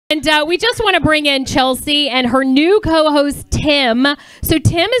And we just want to bring in Chelsea and her new co-host, Tim. So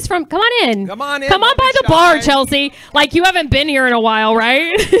Tim is from, come on in. Come on in. Come on by the bar, Chelsea. Like, you haven't been here in a while,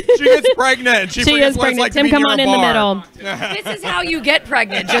 right? She gets pregnant. She is pregnant. Like Tim, come on in the middle. This is how you get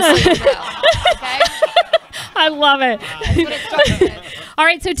pregnant, just so you know. Okay? I love it. That's what it starts with. All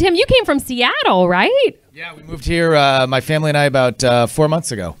right, so Tim, you came from Seattle, right? Yeah, we moved here, my family and I, about 4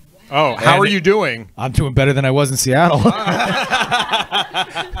 months ago. Oh, how are you doing? I'm doing better than I was in Seattle.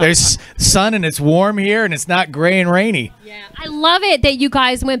 There's sun and it's warm here and it's not gray and rainy. Yeah, I love it that you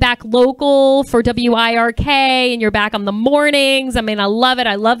guys went back local for WIRK and you're back on the mornings. I mean, I love it.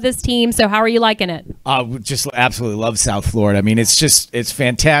 I love this team. So how are you liking it? Just absolutely love South Florida. I mean, it's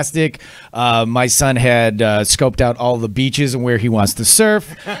fantastic. My son had scoped out all the beaches and where he wants to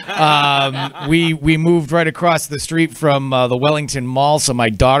surf. We moved right across the street from the Wellington Mall, so my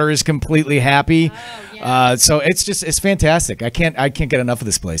daughter is completely happy. So it's fantastic. I can't get enough of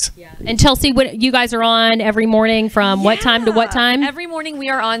this place. Yeah. And Chelsea, you guys are on every morning from what time to what time? Every morning we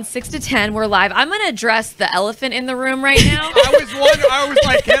are on 6 to 10. We're live. I'm going to address the elephant in the room right now. I was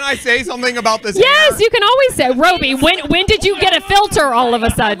like, can I say something about this? Yes, hair? you can always say. Roby, when did you get a filter all of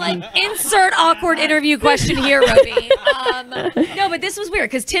a sudden? Like, insert awkward interview question here, Roby. No, but this was weird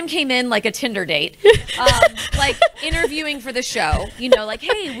because Tim came in like a Tinder date, like interviewing for the show. You know, like,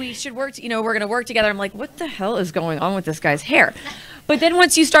 hey, we should work. We're going to work together. I'm like, what the hell is going on with this guy's hair? But then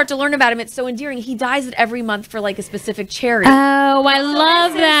once you start to learn about him, it's so endearing. He dyes it every month for like a specific charity. Oh, I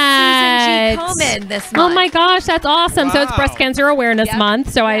love that. Susan G. Komen this month. Oh my gosh, that's awesome. Wow. So it's Breast Cancer Awareness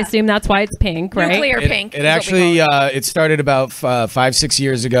Month. So I assume that's why it's pink, right? Nuclear pink. It actually it started about 5-6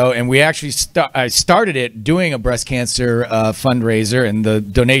 years ago, and we actually I started it doing a breast cancer fundraiser, and the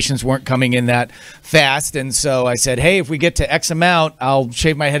donations weren't coming in that fast, and so I said, hey, if we get to X amount, I'll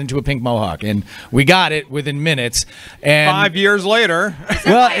shave my head into a pink mohawk, and we got it within minutes. And 5 years later.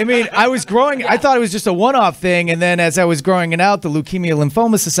 Well, I mean, I was growing. I thought it was just a one-off thing, and then as I was growing it out, the Leukemia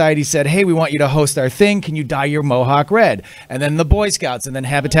Lymphoma Society said, "Hey, we want you to host our thing. Can you dye your mohawk red?" And then the Boy Scouts, and then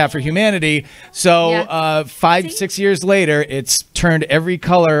Habitat for Humanity. So 5-6 years later, it's turned every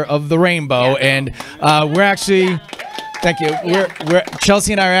color of the rainbow, and we're actually. Thank you.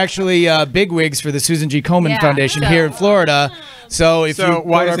 Chelsea and I are actually bigwigs for the Susan G. Komen Foundation here in Florida. So if you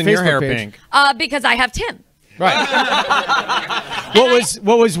why isn't your hair pink? Because I have Tim. Right.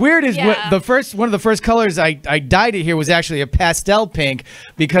 What was weird is one of the first colors I dyed it here was actually a pastel pink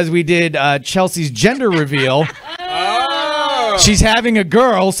because we did Chelsea's gender reveal. Oh. She's having a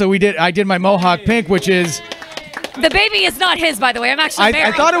girl, so I did my mohawk pink, which is. The baby is not his, by the way. I'm actually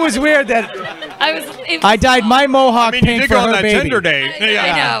married. I thought it was weird that I dyed my mohawk pink for her baby. Gender date.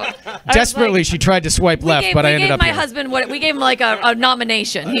 I know. Desperately, she tried to swipe left, but I ended up. We gave my husband we gave him like a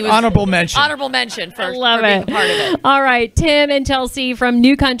nomination. He was honorable mention. Honorable mention for Love for being it. a part of it. All right, Tim and Chelsea from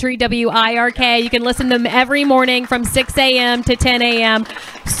New Country WIRK. You can listen to them every morning from 6 a.m. to 10 a.m.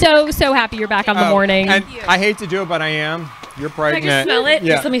 So happy you're back on the morning. And I hate to do it, but I am. You're pregnant. Can I just smell it?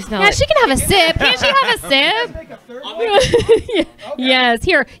 Yeah. Just let me smell Yeah, it. she can have a sip. Can't she have a sip? Yes.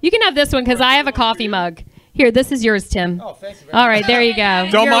 Here, you can have this one because I have a coffee mug. Here, this is yours, Tim. Oh, thanks. All right, there you go.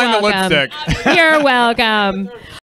 Don't You're mind welcome. the lipstick. You're welcome.